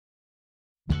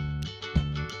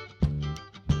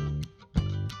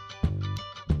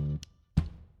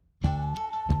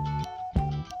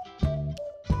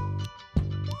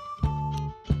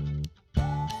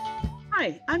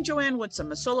Hi, I'm Joanne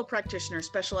Woodsum, a solo practitioner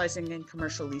specializing in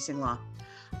commercial leasing law.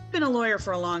 I've been a lawyer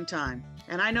for a long time,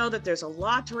 and I know that there's a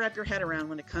lot to wrap your head around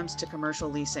when it comes to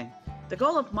commercial leasing. The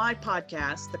goal of my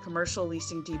podcast, the Commercial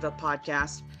Leasing Diva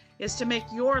podcast, is to make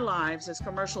your lives as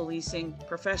commercial leasing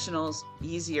professionals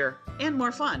easier and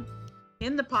more fun.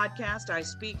 In the podcast, I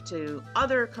speak to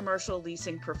other commercial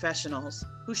leasing professionals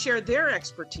who share their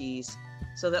expertise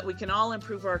so that we can all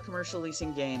improve our commercial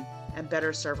leasing game and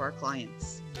better serve our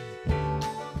clients.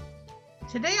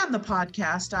 Today on the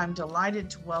podcast, I'm delighted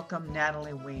to welcome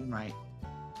Natalie Wainwright.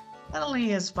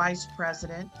 Natalie is Vice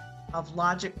President of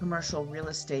Logic Commercial Real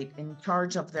Estate in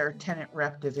charge of their tenant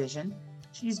rep division.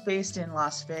 She's based in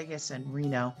Las Vegas and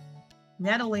Reno.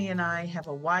 Natalie and I have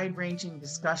a wide-ranging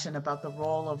discussion about the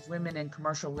role of women in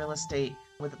commercial real estate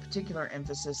with a particular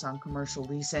emphasis on commercial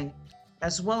leasing,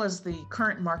 as well as the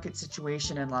current market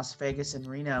situation in Las Vegas and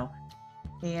Reno.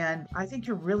 And I think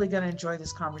you're really going to enjoy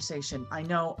this conversation. I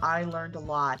know I learned a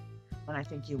lot, and I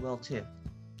think you will too.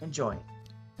 Enjoy.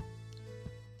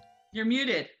 You're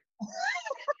muted.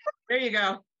 There you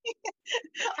go.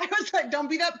 I was like, don't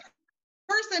be that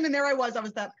person. And there I was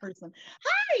that person.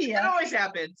 Hi. That always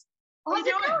happens. How's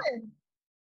it going?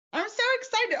 I'm so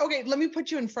excited. Okay, let me put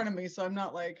you in front of me so I'm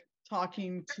not like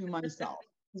talking to myself.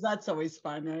 Because that's always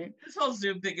fun, right? This whole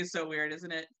Zoom thing is so weird,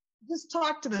 isn't it? Just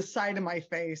talk to the side of my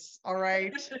face, all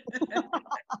right?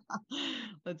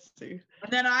 Let's see.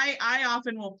 And then I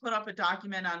often will put up a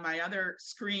document on my other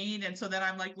screen. And so then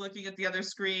I'm like looking at the other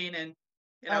screen and,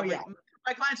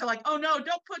 my clients are like, oh no,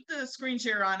 don't put the screen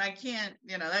share on. I can't,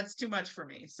 that's too much for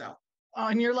me. So. Oh,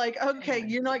 and you're like, okay, anyway.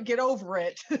 You're not, get over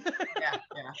it.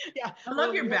 Yeah. I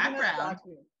love your background.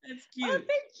 It's cute. Oh, thank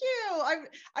you.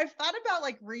 I've thought about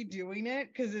like redoing it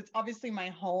because it's obviously my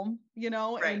home,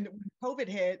 right. And when COVID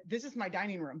hit, this is my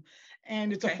dining room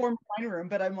and it's a formal dining room,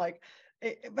 but I'm like,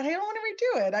 but I don't want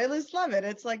to redo it. I just love it.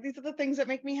 It's like, these are the things that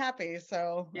make me happy.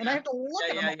 So, and I have to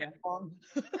look at them.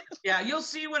 Yeah. You'll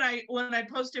see when I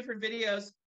post different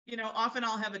videos, often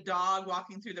I'll have a dog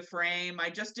walking through the frame.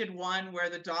 I just did one where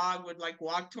the dog would like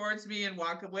walk towards me and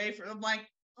walk away from. I'm like,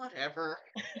 whatever.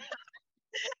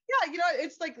 Yeah,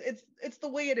 it's like it's the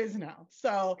way it is now.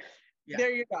 So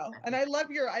there you go. And I love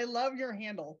your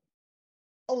handle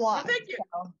a lot. Well, thank you.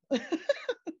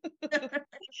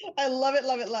 I love it.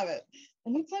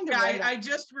 And it's I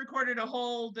just recorded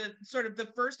the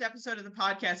first episode of the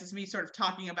podcast is me sort of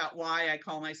talking about why I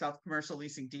call myself Commercial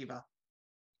Leasing Diva.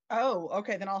 Oh,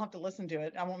 okay. Then I'll have to listen to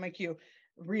it. I won't make you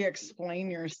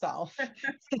re-explain yourself.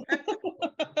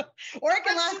 Or I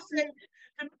can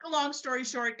to make a long story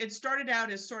short, it started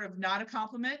out as sort of not a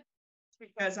compliment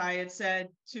because I had said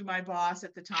to my boss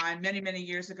at the time, many, many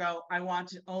years ago, I want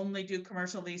to only do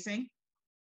commercial leasing.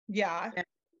 Yeah. And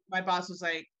my boss was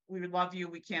like, we would love you.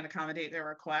 We can't accommodate their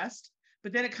request.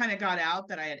 But then it kind of got out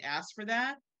that I had asked for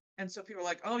that. And so people were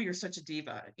like, oh, you're such a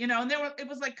diva, and it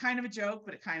was like kind of a joke,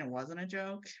 but it kind of wasn't a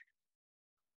joke.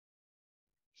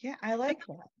 Yeah, I like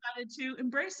that. I wanted to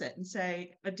embrace it and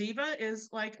say a diva is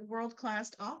like a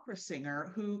world-class opera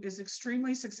singer who is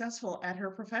extremely successful at her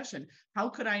profession. How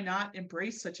could I not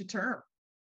embrace such a term?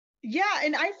 Yeah,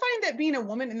 and I find that being a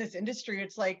woman in this industry,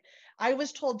 it's like I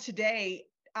was told today,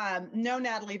 no,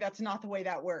 Natalie, that's not the way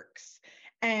that works.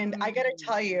 And I got to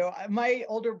tell you, my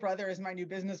older brother is my new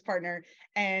business partner.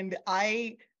 And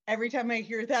every time I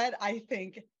hear that, I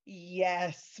think,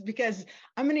 yes, because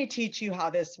I'm going to teach you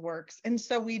how this works. And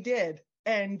so we did.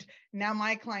 And now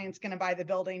my client's going to buy the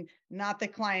building, not the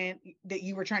client that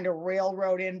you were trying to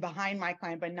railroad in behind my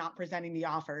client, but not presenting the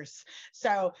offers.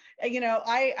 So,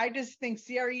 I just think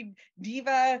CRE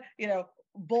diva,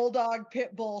 bulldog,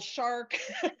 pit bull, shark.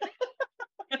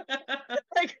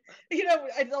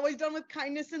 It's always done with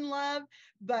kindness and love,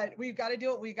 but we've got to do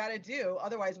what we got to do.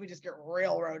 Otherwise we just get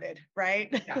railroaded,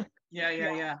 right? Yeah.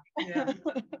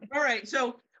 All right.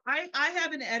 So I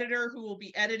have an editor who will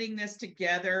be editing this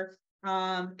together.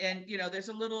 And there's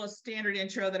a standard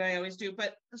intro that I always do.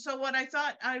 But so what I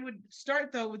thought I would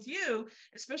start though with you,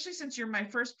 especially since you're my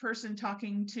first person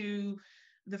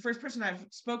the first person I've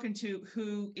spoken to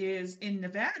who is in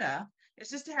Nevada, is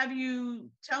just to have you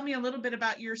tell me a little bit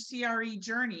about your CRE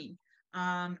journey.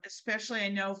 Especially I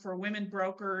know for women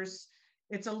brokers,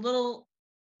 it's a little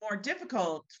more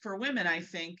difficult for women, I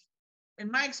think.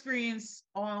 In my experience,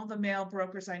 all the male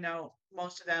brokers I know,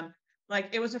 most of them, like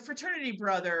it was a fraternity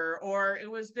brother or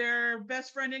it was their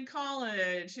best friend in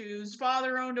college whose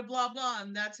father owned a blah, blah,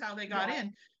 and that's how they got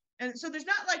in. And so there's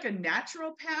not like a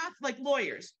natural path, like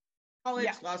lawyers, college,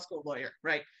 law school lawyer,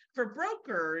 right? For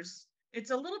brokers,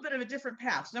 it's a little bit of a different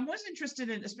path. So I'm always interested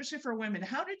in, especially for women,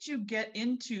 how did you get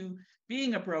into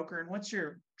being a broker and what's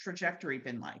your trajectory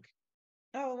been like?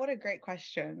 Oh, what a great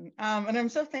question. And I'm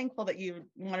so thankful that you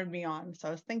wanted me on.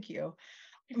 So thank you.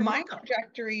 You're My welcome.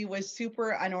 trajectory was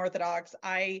super unorthodox.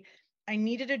 I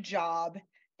needed a job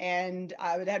and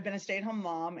I had been a stay-at-home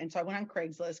mom. And so I went on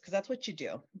Craigslist because that's what you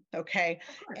do. Okay.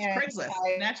 Of course, And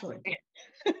Craigslist, naturally.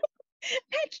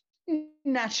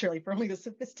 naturally for only the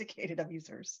sophisticated of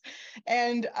users.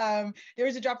 And there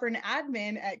was a job for an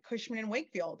admin at Cushman and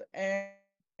Wakefield. And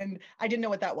I didn't know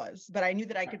what that was, but I knew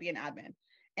that I could be an admin.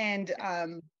 And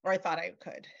or I thought I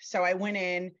could. So I went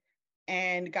in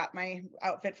and got my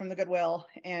outfit from the Goodwill,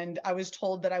 and I was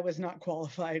told that I was not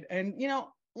qualified. And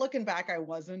looking back, I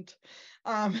wasn't.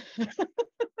 Um,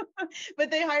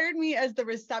 but they hired me as the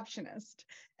receptionist.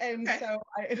 And Okay. so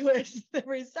I was the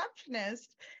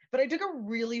receptionist, but I took it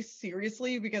really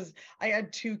seriously because I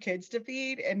had 2 kids to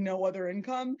feed and no other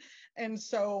income. And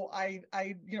so I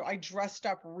dressed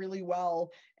up really well,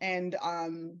 and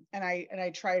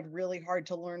I tried really hard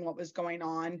to learn what was going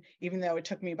on, even though it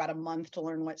took me about a month to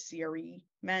learn what CRE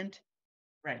meant.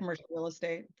 Right. Commercial real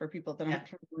estate, for people that Yeah. aren't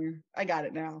familiar. I got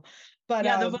it now. But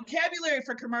Yeah, the vocabulary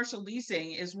for commercial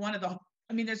leasing is one of the,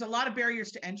 I mean, there's a lot of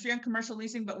barriers to entry on commercial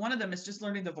leasing, but one of them is just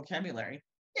learning the vocabulary.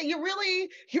 yeah, you really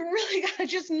gotta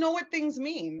just know what things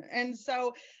mean. And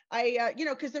so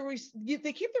because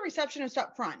they keep the receptionist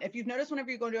up front. If you've noticed,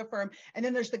 whenever you go to a firm, and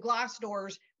then there's the glass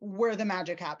doors where the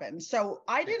magic happens. So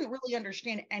I didn't really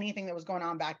understand anything that was going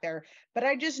on back there, but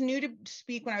I just knew to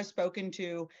speak when I was spoken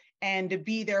to and to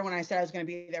be there when I said I was going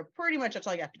to be there. Pretty much that's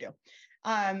all you have to do.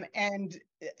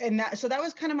 That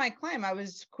was kind of my climb. I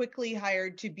was quickly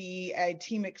hired to be a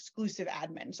team exclusive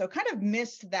admin. So kind of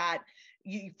missed that.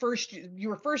 You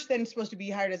were first then supposed to be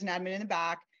hired as an admin in the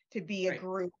back to be a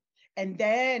group. And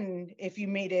then if you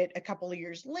made it a couple of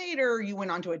years later, you went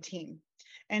onto a team.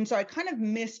 And so I kind of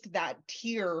missed that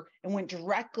tier and went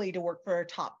directly to work for a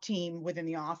top team within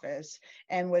the office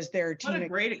and was their team. What a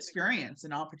great experience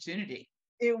and opportunity.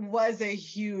 It was a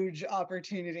huge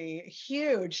opportunity,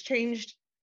 huge,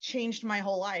 changed my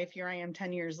whole life. Here I am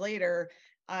 10 years later.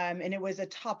 And it was a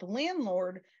top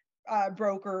landlord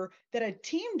broker that had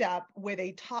teamed up with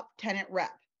a top tenant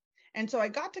rep. And so I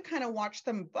got to kind of watch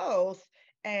them both.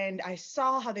 And I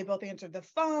saw how they both answered the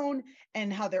phone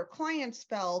and how their clients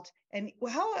felt and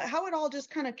how it all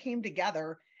just kind of came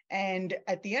together. And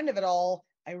at the end of it all,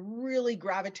 I really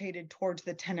gravitated towards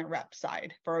the tenant rep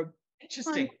side for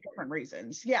Interesting. different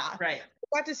reasons. Yeah. Right.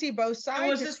 I got to see both sides. And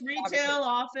was this retail,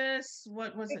 office?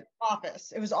 What was it?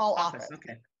 Office. It was all office.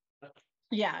 Okay.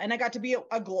 Yeah. And I got to be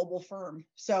a global firm.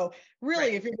 So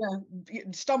really, if you're going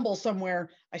to stumble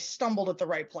somewhere, I stumbled at the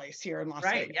right place here in Las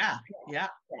Vegas. Yeah.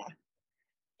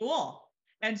 Cool.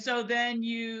 And so then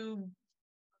you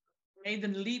made the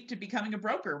leap to becoming a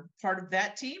broker, part of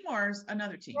that team or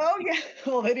another team? Oh yeah.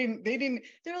 Well, they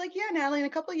were like, yeah, Natalie, in a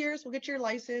couple of years, we'll get you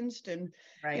licensed. And,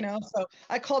 so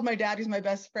I called my dad, who's my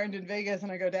best friend in Vegas.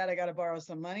 And I go, Dad, I got to borrow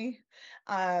some money.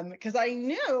 Because I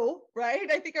knew,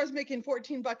 right. I think I was making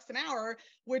 $14 an hour,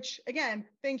 which again,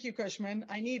 thank you, Cushman.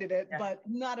 I needed it, but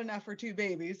not enough for 2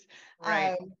 babies.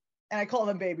 Right. And I call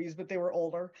them babies, but they were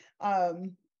older.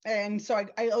 And so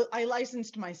I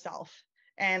licensed myself.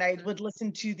 And I would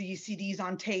listen to the CDs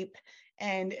on tape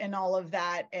and all of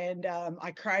that. And I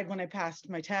cried when I passed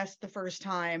my test the first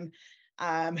time.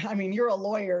 I mean, you're a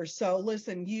lawyer, so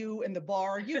listen, you and the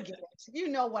bar, you get it. You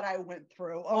know what I went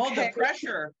through. Okay? All the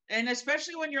pressure, and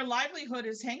especially when your livelihood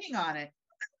is hanging on it.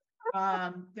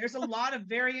 There's a lot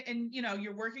of and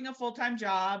you're working a full-time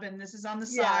job, and this is on the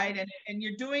side, and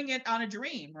you're doing it on a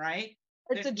dream, right?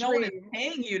 It's a dream. No one is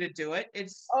paying you to do it.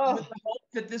 It's with the hope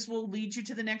that this will lead you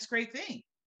to the next great thing.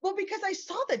 Well, because I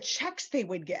saw the checks they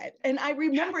would get. And I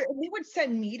remember they would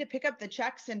send me to pick up the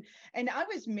checks. And I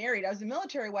was married. I was a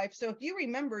military wife. So if you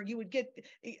remember, you would get,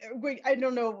 I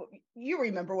don't know, you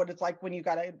remember what it's like when you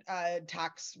got a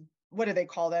tax, what do they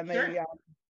call them? Sure. A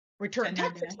return,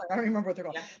 tax return. I don't remember what they're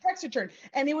called. Tax return.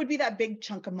 And it would be that big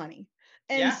chunk of money.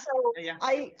 And so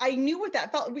I knew what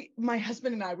that felt. My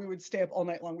husband and we would stay up all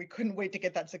night long. We couldn't wait to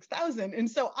get that $6,000. And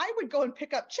so I would go and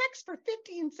pick up checks for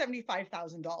 $50,000 and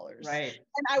 $75,000. Right.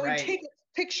 And I would take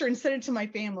a picture and send it to my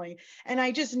family. And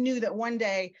I just knew that one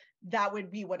day that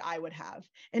would be what I would have.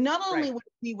 And not only would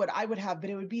it be what I would have, but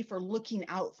it would be for looking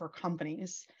out for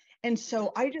companies. And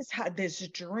so I just had this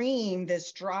dream,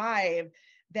 this drive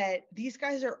that these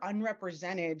guys are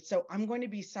unrepresented. So I'm going to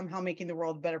be somehow making the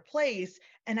world a better place.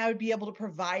 And I would be able to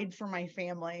provide for my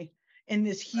family in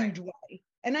this huge way.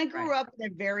 And I grew up in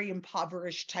a very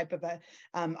impoverished type of a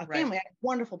family. I had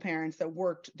wonderful parents that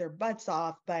worked their butts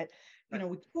off, but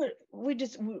we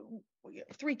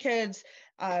 3 kids,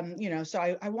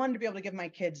 so I wanted to be able to give my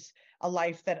kids a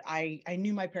life that I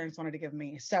knew my parents wanted to give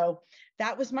me. So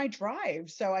that was my drive.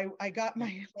 So I got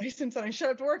my license and I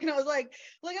showed up to work and I was like,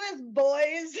 look at this,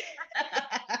 boys.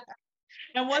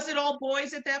 And was it all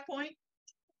boys at that point?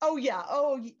 Oh yeah.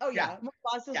 Oh yeah. Yeah. My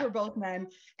bosses Yeah. were both men.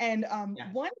 And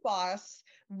Yeah. one boss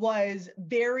was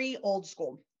very old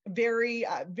school. Very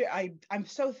I'm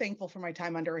so thankful for my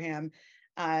time under him.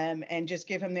 And just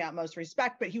give him the utmost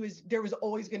respect. But there was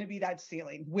always going to be that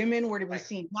ceiling. Women were to be Right.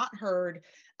 seen, not heard.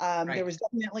 Right. There was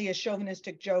definitely a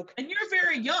chauvinistic joke. And you're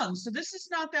very young. So this is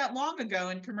not that long ago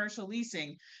in commercial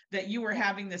leasing that you were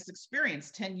having this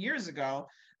experience 10 years ago.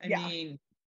 I mean,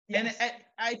 yes. And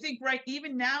I think, right,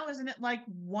 even now, isn't it like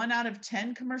 1 out of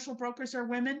 10 commercial brokers are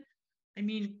women? I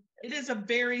mean, it is a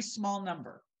very small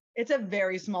number. It's a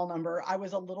very small number. I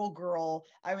was a little girl.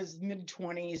 I was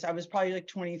mid-20s. I was probably like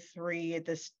 23 at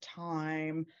this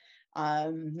time.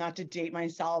 Not to date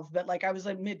myself, but like I was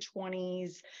like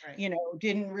mid-20s, Right.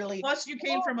 didn't really. Plus, you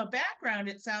came from a background,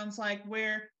 it sounds like,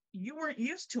 where you weren't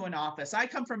used to an office. I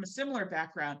come from a similar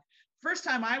background. First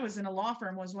time I was in a law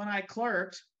firm was when I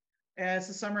clerked as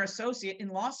a summer associate in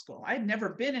law school. I had never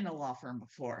been in a law firm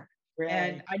before. Really?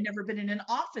 And I'd never been in an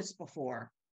office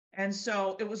before. And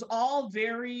so it was all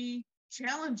very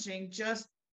challenging, just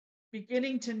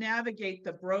beginning to navigate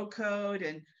the bro code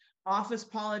and office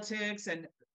politics. And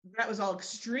that was all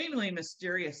extremely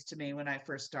mysterious to me when I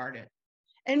first started.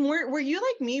 And were you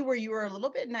like me, where you were a little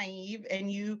bit naive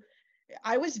and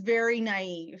I was very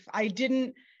naive. I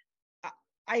didn't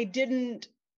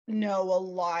know a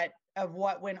lot of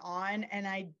what went on. And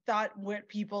I thought what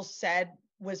people said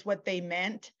was what they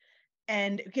meant.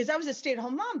 And because I was a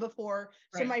stay-at-home mom before,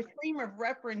 so my frame of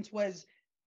reference was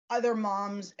other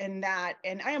moms and that.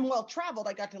 And I am well traveled.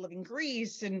 I got to live in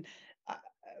Greece,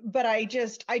 but I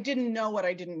didn't know what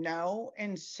I didn't know,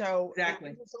 and so Exactly.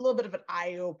 it was a little bit of an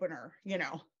eye opener, It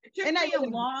took me a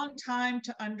long time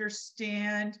to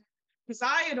understand, because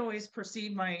I had always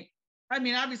perceived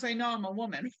obviously I know I'm a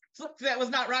woman, so that was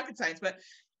not rocket science, but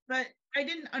I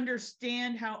didn't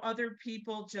understand how other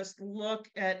people just look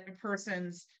at a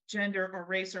person's gender or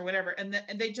race or whatever, and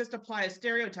they just apply a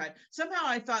stereotype. Somehow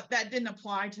I thought that didn't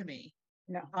apply to me.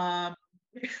 No.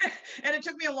 And it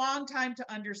took me a long time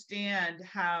to understand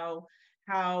how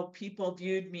people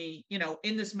viewed me,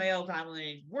 in this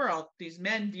male-dominated world. These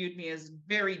men viewed me as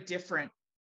very different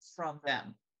from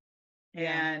them.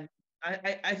 Yeah. And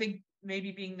I think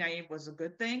maybe being naive was a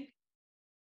good thing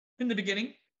in the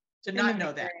beginning, to not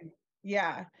know that.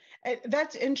 Yeah,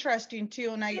 that's interesting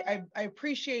too. And I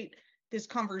appreciate this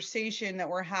conversation that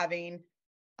we're having.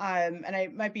 And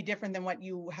it might be different than what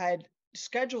you had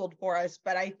scheduled for us,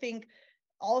 but I think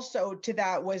also to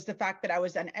that was the fact that I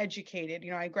was uneducated.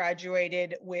 I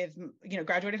graduated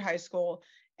high school,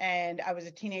 and I was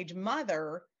a teenage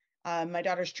mother. My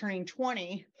daughter's turning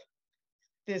 20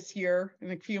 this year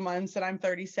in a few months, and I'm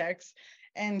 36.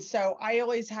 And so I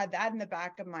always had that in the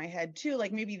back of my head too,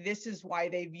 like maybe this is why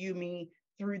they view me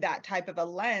through that type of a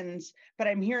lens. But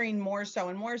I'm hearing more so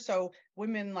and more so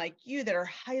women like you that are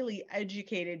highly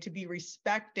educated to be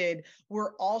respected,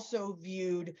 were also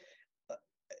viewed,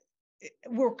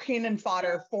 we're cannon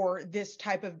fodder for this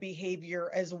type of behavior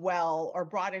as well, or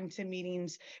brought into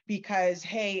meetings because,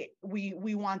 hey,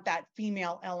 we want that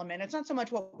female element. It's not so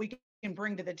much what we can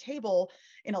bring to the table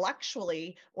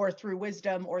intellectually or through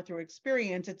wisdom or through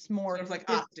experience. It's more sort of like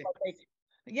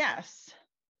yes.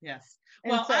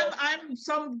 Well, so,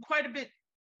 I'm quite a bit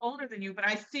older than you, but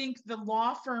I think the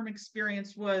law firm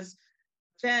experience was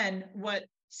then what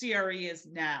CRE is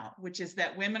now, which is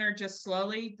that women are just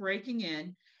slowly breaking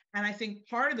in. And I think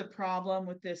part of the problem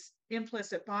with this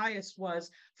implicit bias was,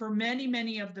 for many,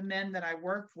 many of the men that I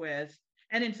worked with,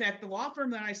 and in fact, the law firm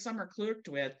that I summer clerked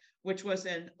with, which was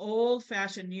an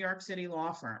old-fashioned New York City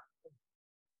law firm,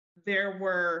 there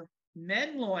were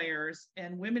men lawyers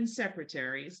and women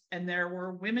secretaries, and there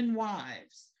were women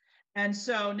wives. And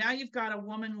so now you've got a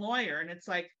woman lawyer, and it's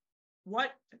like,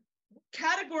 what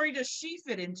category does she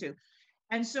fit into?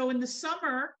 And so in the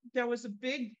summer, there was a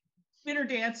big dinner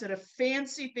dance at a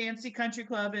fancy, fancy country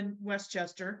club in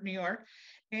Westchester, New York.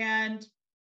 And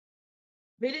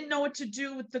they didn't know what to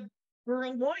do with the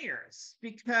girl lawyers,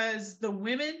 because the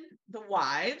women, the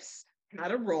wives,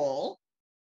 had a role.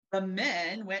 The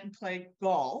men went and played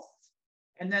golf.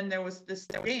 And then there was this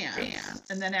dance.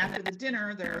 And then after the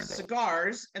dinner, there were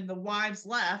cigars, and the wives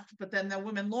left, but then the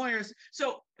women lawyers.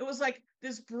 So it was like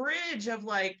this bridge of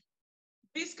like,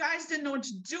 these guys didn't know what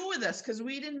to do with us because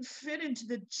we didn't fit into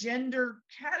the gender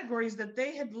categories that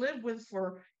they had lived with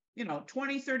for,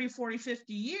 20, 30, 40,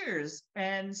 50 years.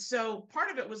 And so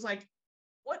part of it was like,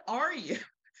 what are you?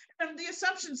 and the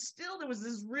assumption still, there was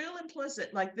this real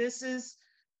implicit, like, this is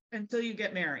until you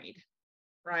get married,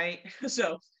 right?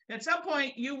 So at some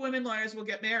point, you women lawyers will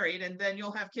get married and then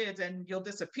you'll have kids and you'll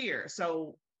disappear.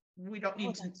 So we don't Oh,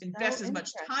 need to that's so invest as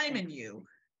much time in interesting. you.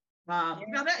 Yeah.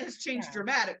 Now that has changed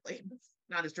dramatically,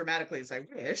 not as dramatically as I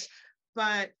wish,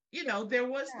 but there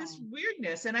was this Yeah.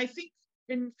 weirdness. And I think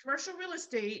in commercial real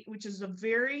estate, which is a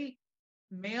very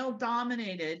male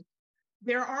dominated,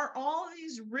 there are all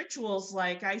these rituals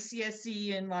like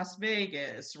ICSC in Las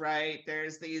Vegas, right?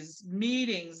 There's these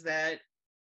meetings that,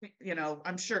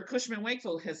 I'm sure Cushman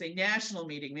Wakefield has a national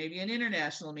meeting, maybe an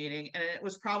international meeting, and it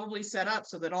was probably set up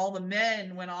so that all the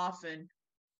men went off and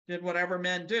did whatever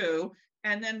men do.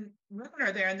 And then women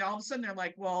are there, and all of a sudden they're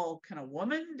like, well, can a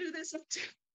woman do this?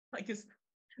 Like,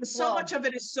 so much Well, of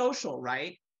it is social,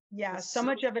 right? yeah, It's so so,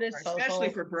 much of it is especially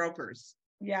social. for brokers.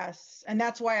 Yes, and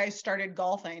that's why I started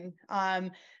golfing.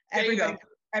 There you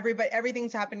Everybody, go.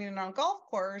 everything's happening on a golf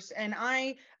course, and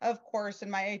I, of course, in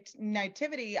my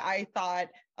nativity, I thought,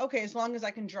 okay, as long as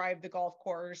I can drive the golf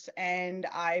course, and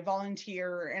I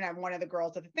volunteer, and I'm one of the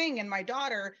girls at the thing, and my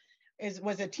daughter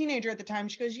was a teenager at the time.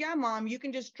 She goes, "Yeah, mom, you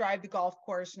can just drive the golf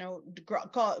course, no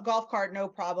golf cart, no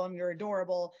problem. You're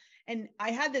adorable." And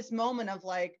I had this moment of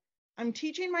like, I'm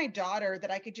teaching my daughter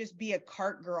that I could just be a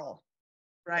cart girl.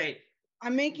 Right.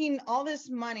 I'm making all this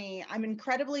money. I'm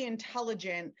incredibly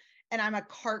intelligent, and I'm a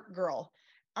cart girl.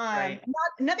 Right.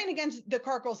 Nothing against the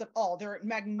cart girls at all. They're Of course.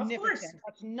 magnificent.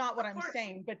 That's not what Of I'm course.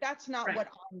 saying, but that's not Right. what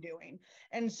I'm doing.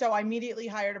 And so I immediately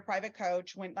hired a private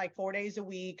coach, went like 4 days a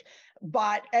week,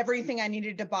 bought everything I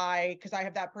needed to buy because I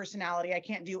have that personality. I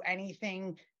can't do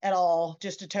anything at all,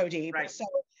 just a toe deep. Right. So,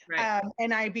 Right.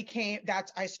 and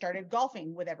I started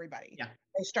golfing with everybody. Yeah.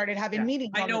 I started having Yeah.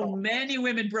 meetings I on the know golf. many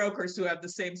women brokers who have the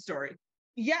same story.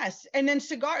 Yes, and then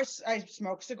cigars. I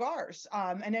smoke cigars,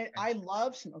 and Okay. I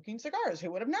love smoking cigars. Who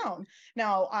would have known?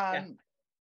 Now, Yeah.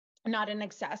 not in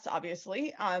excess,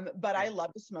 obviously, but I Right.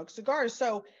 love to smoke cigars.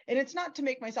 So, and it's not to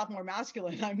make myself more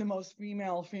masculine. I'm the most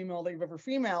female they've ever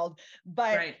femaled,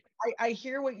 but Right. I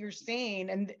hear what you're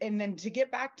saying. And then to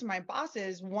get back to my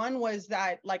bosses, one was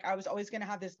that like I was always going to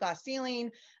have this glass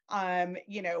ceiling.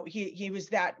 He was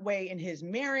that way in his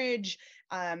marriage.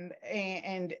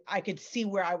 And I could see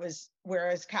where I was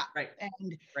capped. Right.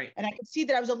 And Right. and I could see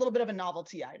that I was a little bit of a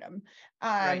novelty item.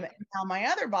 Right. Now my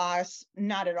other boss,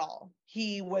 not at all.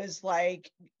 He was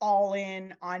like all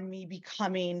in on me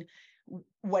becoming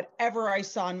whatever I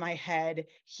saw in my head.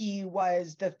 He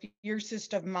was the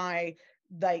fiercest of my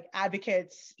like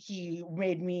advocates. He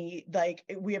made me like,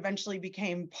 we eventually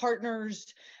became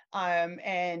partners.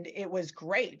 And it was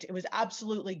great. It was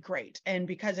absolutely great. And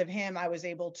because of him, I was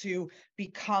able to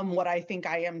become what I think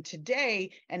I am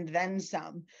today and then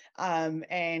some.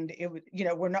 And it was,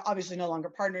 we're not, obviously no longer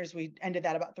partners. We ended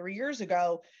that about 3 years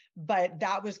ago, but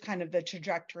that was kind of the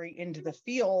trajectory into the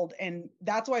field. And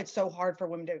that's why it's so hard for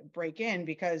women to break in,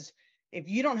 because if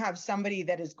you don't have somebody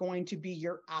that is going to be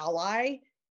your ally,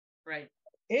 Right.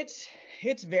 it's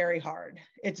very hard.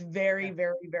 It's very, Yeah.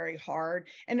 very, very hard.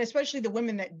 And especially the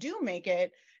women that do make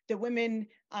it, the women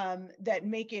that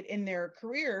make it in their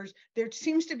careers, there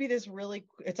seems to be this really,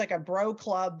 it's like a bro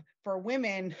club for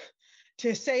women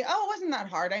to say, oh, it wasn't that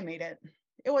hard. I made it.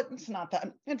 It's not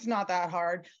that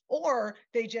hard. Or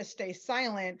they just stay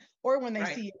silent. Or when they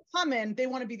Right. see it coming, they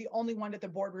want to be the only one at the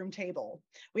boardroom table.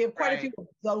 We have quite a few Right.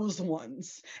 of those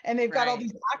ones. And they've got all Right.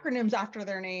 these acronyms after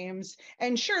their names.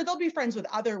 And sure, they'll be friends with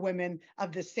other women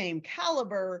of the same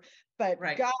caliber, but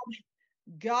Right.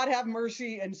 God have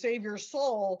mercy and save your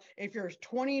soul. If you're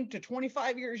 20 to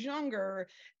 25 years younger,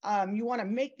 you want to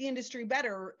make the industry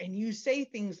better, and you say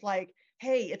things like,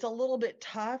 hey, it's a little bit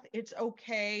tough. It's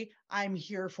okay. I'm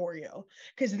here for you.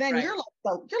 Because then Right. you're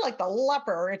like the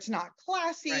leper. It's not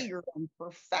classy. Right. You're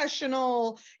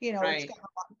unprofessional. It's Right. got a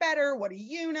lot better. What do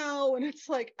you know? And it's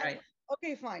like, Right.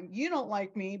 okay, fine. You don't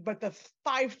like me, but the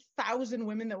 5,000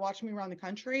 women that watch me around the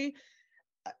country,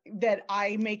 that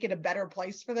I make it a better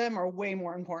place for them, are way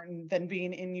more important than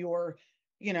being in your,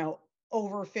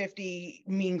 over 50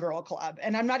 mean girl club.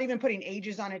 And I'm not even putting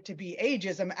ages on it to be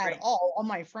ageism at Right. all. All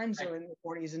my friends Right. are in their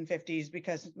 40s and 50s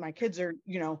because my kids are,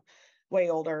 way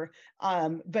older.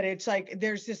 But it's like,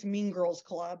 there's this mean girls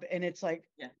club, and it's like,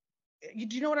 Yeah.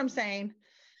 do you know what I'm saying?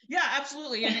 Yeah,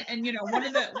 absolutely. And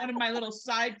one of my little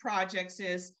side projects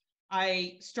is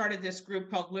I started this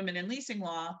group called Women in Leasing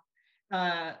Law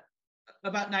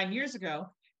about 9 years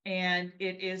ago, and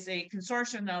it is a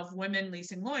consortium of women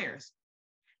leasing lawyers.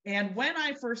 And when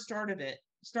I first started it,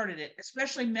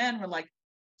 especially men were like,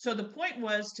 so the point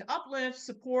was to uplift,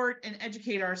 support, and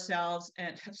educate ourselves.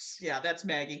 And yeah, that's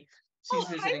Maggie. She's Oh,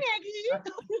 hi, visiting.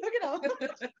 Maggie. Look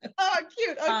at him. Oh,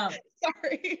 cute. Okay. Um,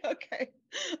 Sorry. Okay.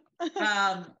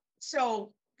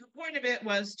 so the point of it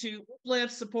was to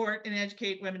uplift, support, and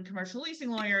educate women commercial leasing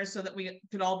lawyers so that we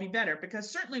could all be better. Because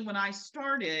certainly when I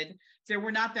started, there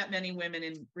were not that many women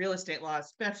in real estate law,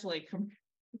 especially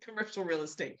commercial real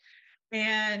estate.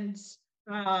 And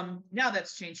now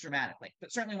that's changed dramatically,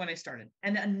 but certainly when I started.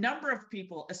 And a number of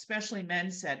people, especially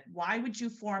men, said, why would you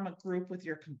form a group with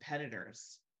your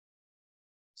competitors?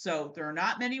 So there are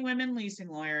not many women leasing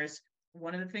lawyers.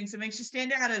 One of the things that makes you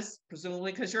stand out is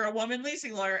presumably because you're a woman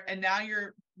leasing lawyer, and now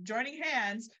you're joining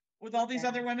hands with all these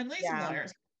other women leasing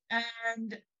lawyers.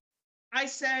 And I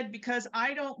said, because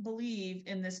I don't believe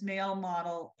in this male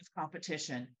model of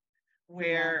competition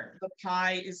where the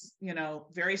pie is,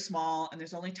 very small and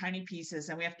there's only tiny pieces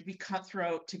and we have to be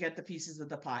cutthroat to get the pieces of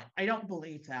the pie. I don't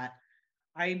believe that.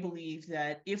 I believe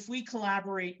that if we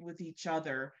collaborate with each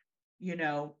other,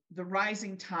 the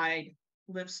rising tide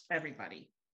lifts everybody.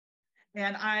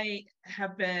 And I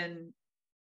have been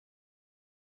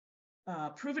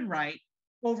proven right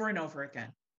over and over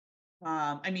again.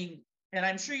 And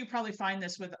I'm sure you probably find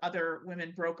this with other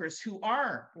women brokers who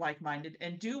are like-minded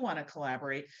and do want to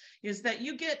collaborate, is that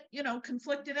you get,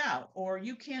 conflicted out, or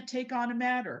you can't take on a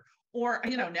matter, or,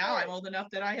 now I'm old enough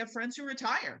that I have friends who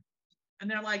retire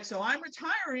and they're like, so I'm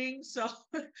retiring. So,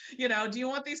 do you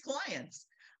want these clients?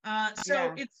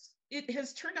 It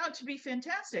has turned out to be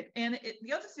fantastic. And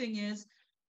the other thing is,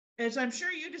 as I'm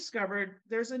sure you discovered,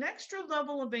 there's an extra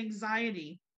level of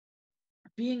anxiety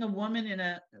being a woman in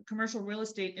a commercial real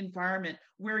estate environment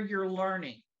where you're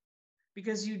learning,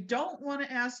 because you don't want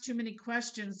to ask too many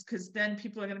questions, because then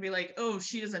people are going to be like, oh,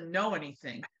 she doesn't know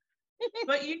anything.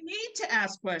 But you need to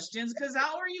ask questions, because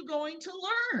how are you going to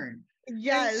learn?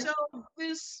 Yes. And so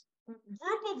this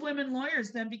group of women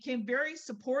lawyers then became very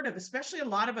supportive, especially a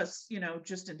lot of us,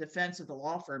 just in defense of the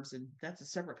law firms, and that's a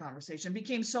separate conversation,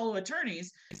 became solo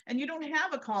attorneys. And you don't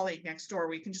have a colleague next door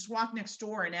where you can just walk next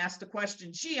door and ask the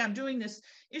question, gee, I'm doing this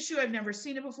issue, I've never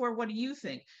seen it before, what do you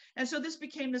think? And so this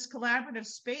became this collaborative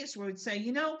space where we'd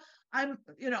say,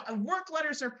 work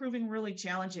letters are proving really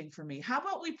challenging for me. How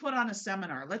about we put on a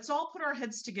seminar? Let's all put our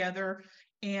heads together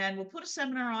and we'll put a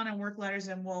seminar on work letters,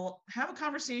 and we'll have a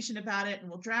conversation about it, and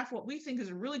we'll draft what we think is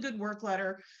a really good work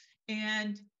letter.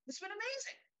 And it's been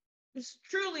amazing. It's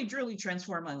truly, truly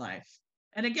transformed my life.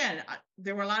 And again,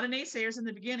 there were a lot of naysayers in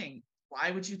the beginning.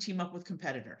 Why would you team up with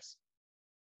competitors?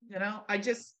 I think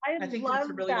that's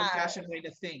a really old-fashioned way to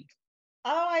think.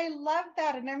 Oh, I love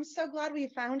that. And I'm so glad we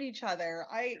found each other.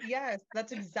 Yes,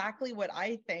 that's exactly what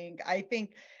I think.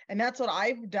 And that's what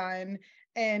I've done.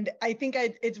 And I think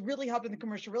it's really helped in the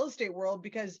commercial real estate world,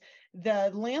 because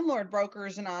the landlord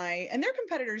brokers and they're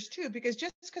competitors too, because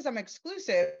just because I'm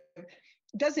exclusive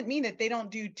doesn't mean that they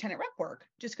don't do tenant rep work,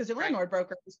 just because they're landlord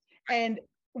brokers. And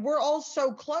we're all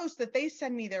so close that they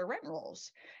send me their rent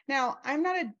rolls. Now, I'm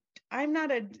not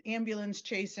an ambulance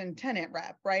chasing tenant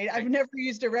rep, right? I've never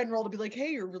used a rent roll to be like, hey,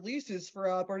 your release is for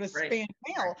up, or to spam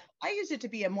mail. I use it to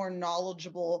be a more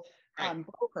knowledgeable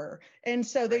broker. And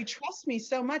so they trust me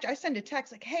so much. I send a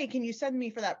text like, hey, can you send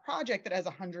me for that project that has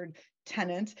 100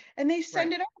 tenants? And they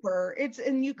send it over.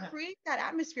 And you create that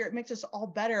atmosphere. It makes us all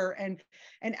better. And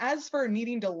as for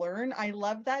needing to learn, I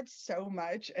love that so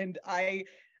much. And I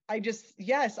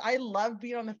love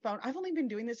being on the phone. I've only been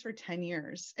doing this for 10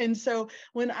 years. And so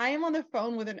when I am on the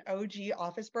phone with an OG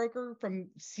office broker from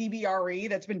CBRE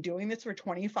that's been doing this for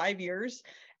 25 years,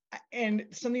 and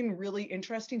something really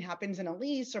interesting happens in a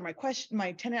lease, or my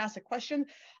tenant asks a question,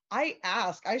 I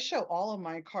show all of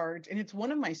my cards, and it's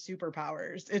one of my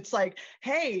superpowers. It's like,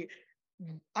 hey,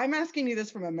 I'm asking you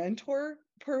this from a mentor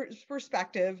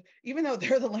perspective, even though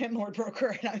they're the landlord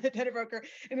broker and I'm the tenant broker.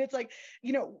 And it's like,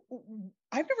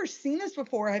 I've never seen this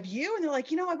before. Have you? And they're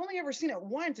like, I've only ever seen it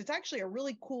once. It's actually a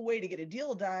really cool way to get a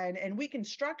deal done. And we can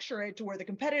structure it to where the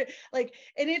competitor, and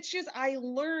it's just, I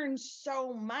learn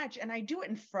so much, and I do it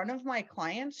in front of my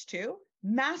clients too.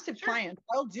 Massive clients.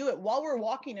 I'll do it while we're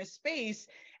walking a space,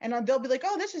 and they'll be like,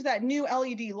 oh, this is that new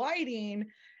LED lighting.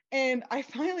 And I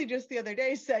finally just the other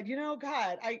day said,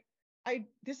 God,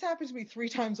 this happens to me 3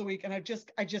 times a week. And I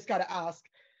just got to ask,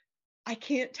 I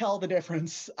can't tell the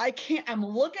difference. I'm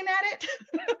looking at it.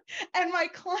 And my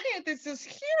client is this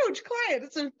huge client.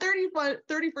 It's their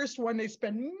 31st one. They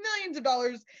spend millions of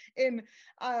dollars in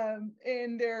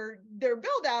their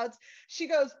build outs. She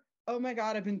goes, oh my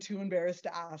God, I've been too embarrassed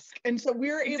to ask. And so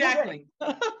we're able to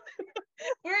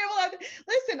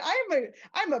listen.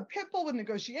 I'm a pit bull with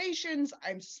negotiations.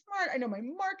 I'm smart. I know my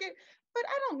market. but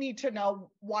I don't need to know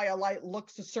why a light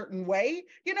looks a certain way.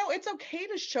 It's okay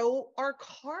to show our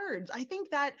cards. I think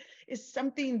that is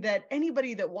something that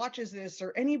anybody that watches this,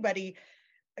 or anybody,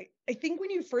 I think when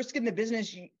you first get in the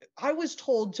business, I was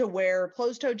told to wear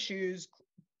closed-toed shoes,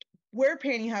 wear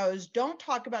pantyhose, don't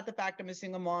talk about the fact I'm a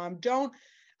single mom.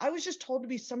 I was just told to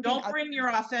be something. Don't bring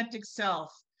your authentic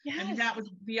self. Yes. I mean, that was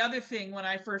the other thing when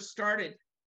I first started.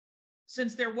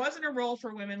 Since there wasn't a role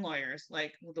for women lawyers,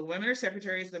 like the women are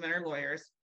secretaries, the men are lawyers.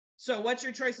 So what's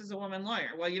your choice as a woman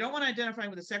lawyer? Well, you don't want to identify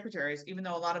with the secretaries, even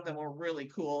though a lot of them were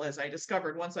really cool, as I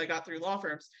discovered once I got through law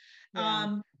firms.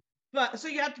 Yeah. But so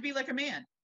you have to be like a man.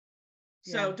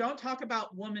 So don't talk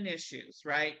about woman issues,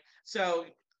 right? So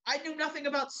I knew nothing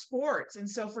about sports. And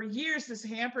so for years, this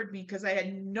hampered me because I had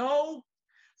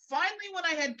finally, when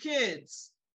I had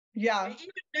kids, even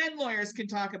men lawyers can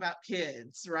talk about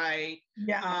kids, right?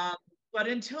 Yeah. But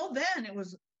until then, it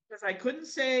was because I couldn't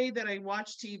say that I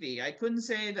watched TV. I couldn't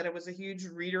say that I was a huge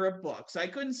reader of books. I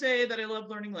couldn't say that I loved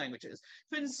learning languages.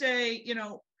 Couldn't say,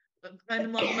 I'm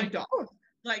in love with my dog.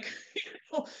 Like,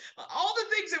 all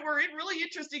the things that were really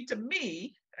interesting to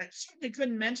me. I certainly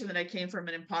couldn't mention that I came from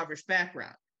an impoverished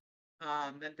background,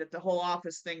 and that the whole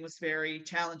office thing was very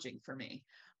challenging for me.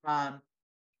 And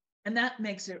that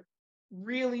makes it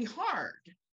really hard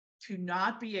to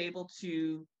not be able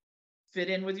to fit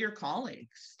in with your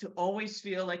colleagues, to always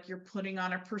feel like you're putting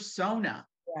on a persona.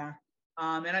 Yeah.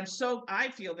 And I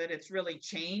feel that it's really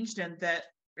changed, and that,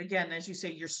 again, as you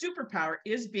say, your superpower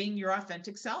is being your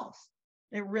authentic self.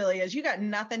 It really is. You got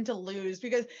nothing to lose,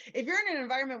 because if you're in an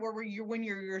environment where when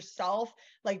you're yourself,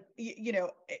 like,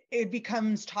 it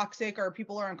becomes toxic or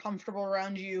people are uncomfortable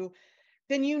around you,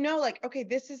 then like, okay,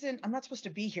 I'm not supposed to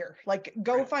be here. Like,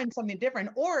 go find something different,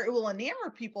 or it will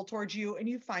enamor people towards you and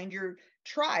you find your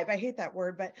tribe. I hate that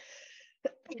word, but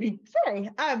sorry.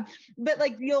 But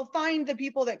like, you'll find the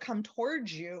people that come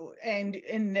towards you and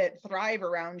that thrive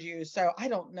around you. So I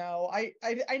don't know. I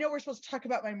know we're supposed to talk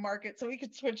about my market, so we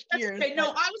could switch gears. Okay. No, I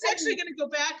was actually going to go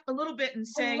back a little bit and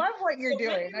say, I love what you're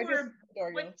doing. I just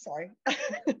adore you. Sorry.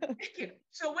 Thank you.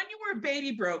 So when you were a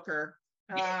baby broker,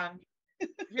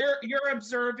 you're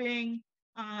observing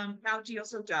how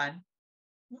deals are done.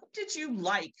 What did you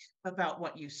like about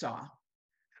what you saw?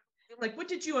 Like, what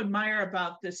did you admire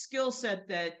about the skill set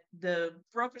that the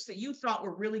brokers that you thought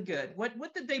were really good?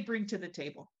 What did they bring to the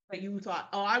table that you thought,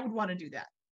 oh, I would want to do that?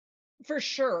 For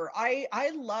sure.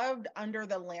 I loved under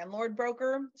the landlord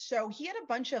broker. So he had a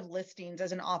bunch of listings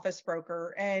as an office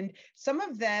broker, and some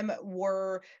of them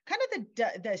were kind of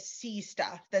the C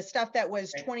stuff, the stuff that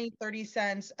was 20, 30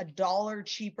 cents, $1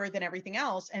 cheaper than everything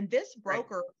else. And this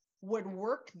broker would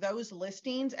work those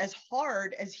listings as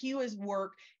hard as he was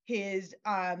work his,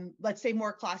 let's say,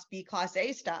 more class B, class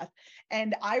A stuff.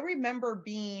 And I remember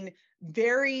being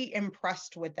very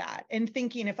impressed with that and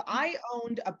thinking, if I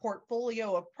owned a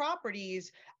portfolio of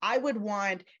properties, I would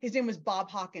want, his name was Bob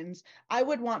Hawkins, I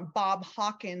would want Bob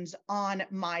Hawkins on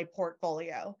my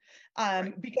portfolio,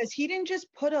 because he didn't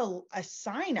just put a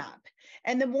sign up.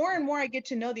 And the more and more I get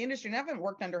to know the industry, and I haven't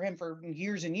worked under him for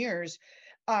years and years,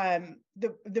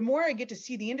 the more I get to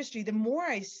see the industry, the more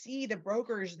I see the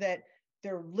brokers that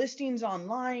their listings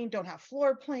online don't have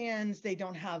floor plans. They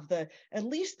don't have at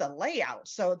least the layout.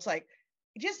 So it's like,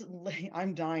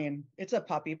 I'm dying. It's a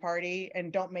puppy party,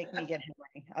 and don't make me get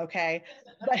Henry. Okay.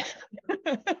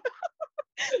 But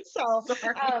so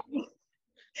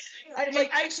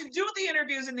I should do the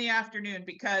interviews in the afternoon,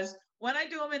 because when I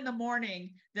do them in the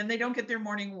morning, then they don't get their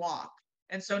morning walk.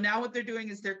 And so now what they're doing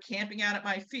is they're camping out at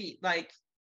my feet. Like,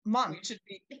 Mom,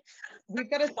 we've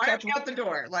got to schedule out the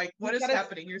door. Like, what is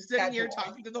happening? You're sitting here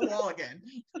talking to the wall again.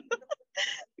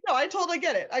 No, I totally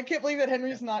get it. I can't believe that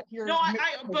Henry's not here. No,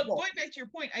 but going back to your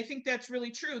point, I think that's really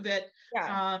true, that,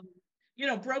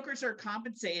 brokers are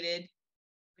compensated,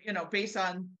 based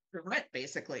on the rent,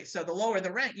 basically. So the lower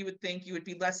the rent, you would think you would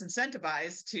be less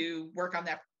incentivized to work on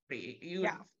that property. You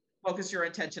would focus your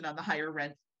attention on the higher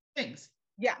rent things.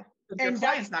 Yeah. And your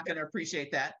client's not going to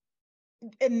appreciate that.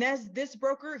 And this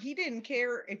broker, he didn't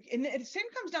care and the same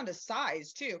comes down to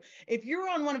size too. If you're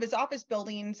on one of his office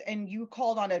buildings and you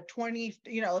called on a 20,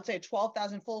 let's say a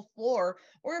 12,000 full floor,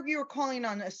 or if you were calling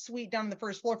on a suite down on the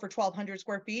first floor for 1,200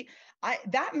 square feet,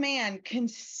 that man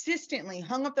consistently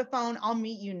hung up the phone. I'll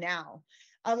meet you now.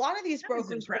 A lot of these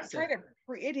brokers they'll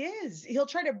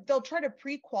try to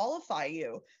pre-qualify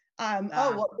you.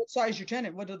 What size your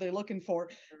tenant? What are they looking for?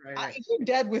 You're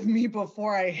dead with me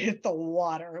before I hit the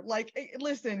water. Like,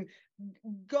 listen,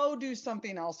 go do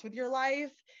something else with your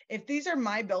life. If these are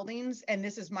my buildings and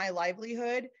this is my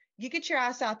livelihood, you get your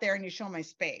ass out there and you show my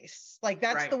space. Like,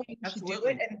 that's the way you should do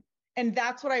it. And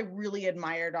that's what I really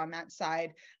admired on that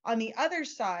side. On the other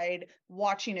side,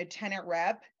 watching a tenant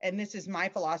rep, and this is my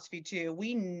philosophy too.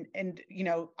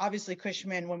 Obviously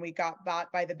Cushman, when we got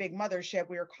bought by the big mothership,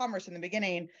 we were Commerce in the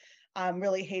beginning,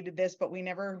 really hated this, but we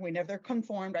never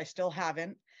conformed. I still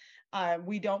haven't.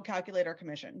 We don't calculate our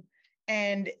commission.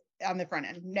 And on the front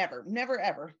end, never,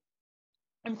 ever.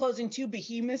 I'm closing 2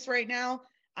 behemoths right now.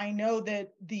 I know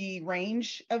that the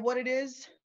range of what it is,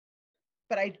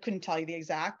 but I couldn't tell you the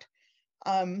exact.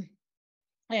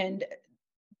 And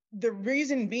the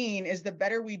reason being is the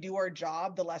better we do our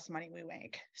job, the less money we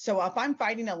make. So if I'm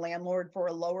fighting a landlord for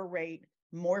a lower rate,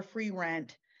 more free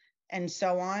rent, and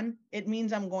so on, it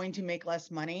means I'm going to make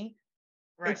less money.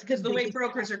 Right, because the way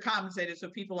brokers are compensated, so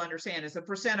people understand, is a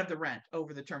percent of the rent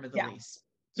over the term of the lease.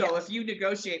 So if you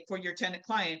negotiate for your tenant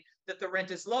client that the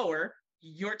rent is lower,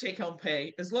 your take-home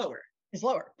pay is lower.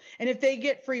 And if they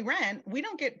get free rent, we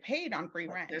don't get paid on free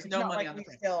rent. There's no money on the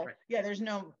front. Right. There's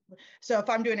no. So if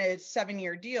I'm doing a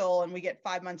 7-year deal and we get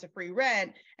 5 months of free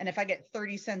rent, and if I get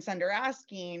 30 cents under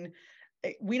asking,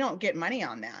 we don't get money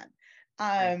on that.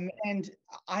 And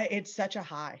it's such a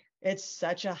high. It's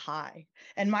such a high.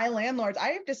 And my landlords, I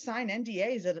have to sign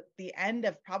NDAs at the end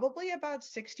of probably about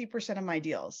 60% of my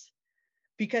deals,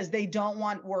 because they don't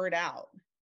want word out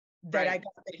that I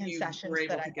got the concessions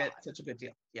that I got. Such a good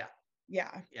deal. Yeah.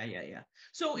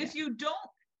 So Yeah. if you don't,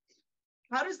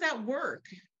 how does that work?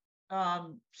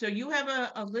 So you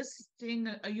have a listing,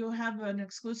 you have an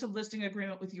exclusive listing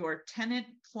agreement with your tenant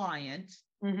client,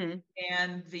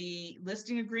 and the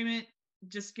listing agreement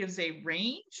just gives a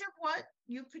range of what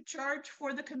you could charge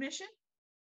for the commission?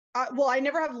 Well, I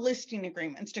never have listing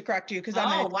agreements, to correct you, because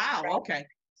Okay.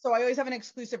 So I always have an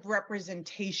exclusive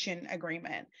representation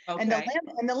agreement. Okay.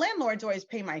 And the landlords always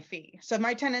pay my fee. So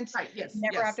my tenants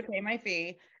never have to pay my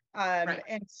fee.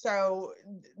 And so,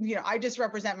 I just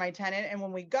represent my tenant. And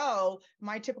when we go,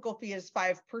 my typical fee is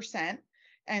 5%.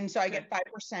 And so I get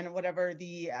 5% of whatever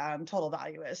the total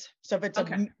value is. So if it's a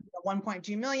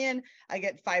 1.2 million, I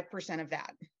get 5% of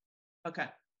that. Okay.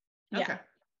 Yeah.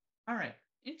 All right.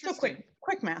 Interesting. So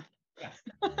quick math. Yeah.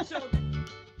 So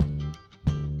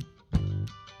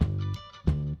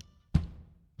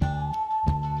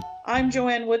I'm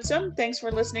Joanne Woodsum. Thanks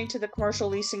for listening to the Commercial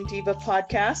Leasing Diva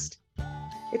podcast.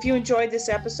 If you enjoyed this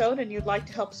episode and you'd like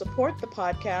to help support the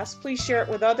podcast, please share it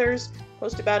with others,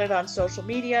 post about it on social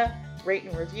media, rate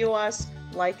and review us,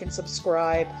 like and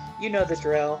subscribe. You know the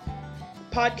drill.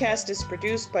 The podcast is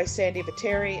produced by Sandy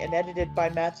Viteri and edited by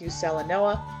Matthew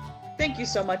Salanoa. Thank you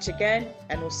so much again,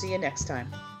 and we'll see you next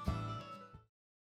time.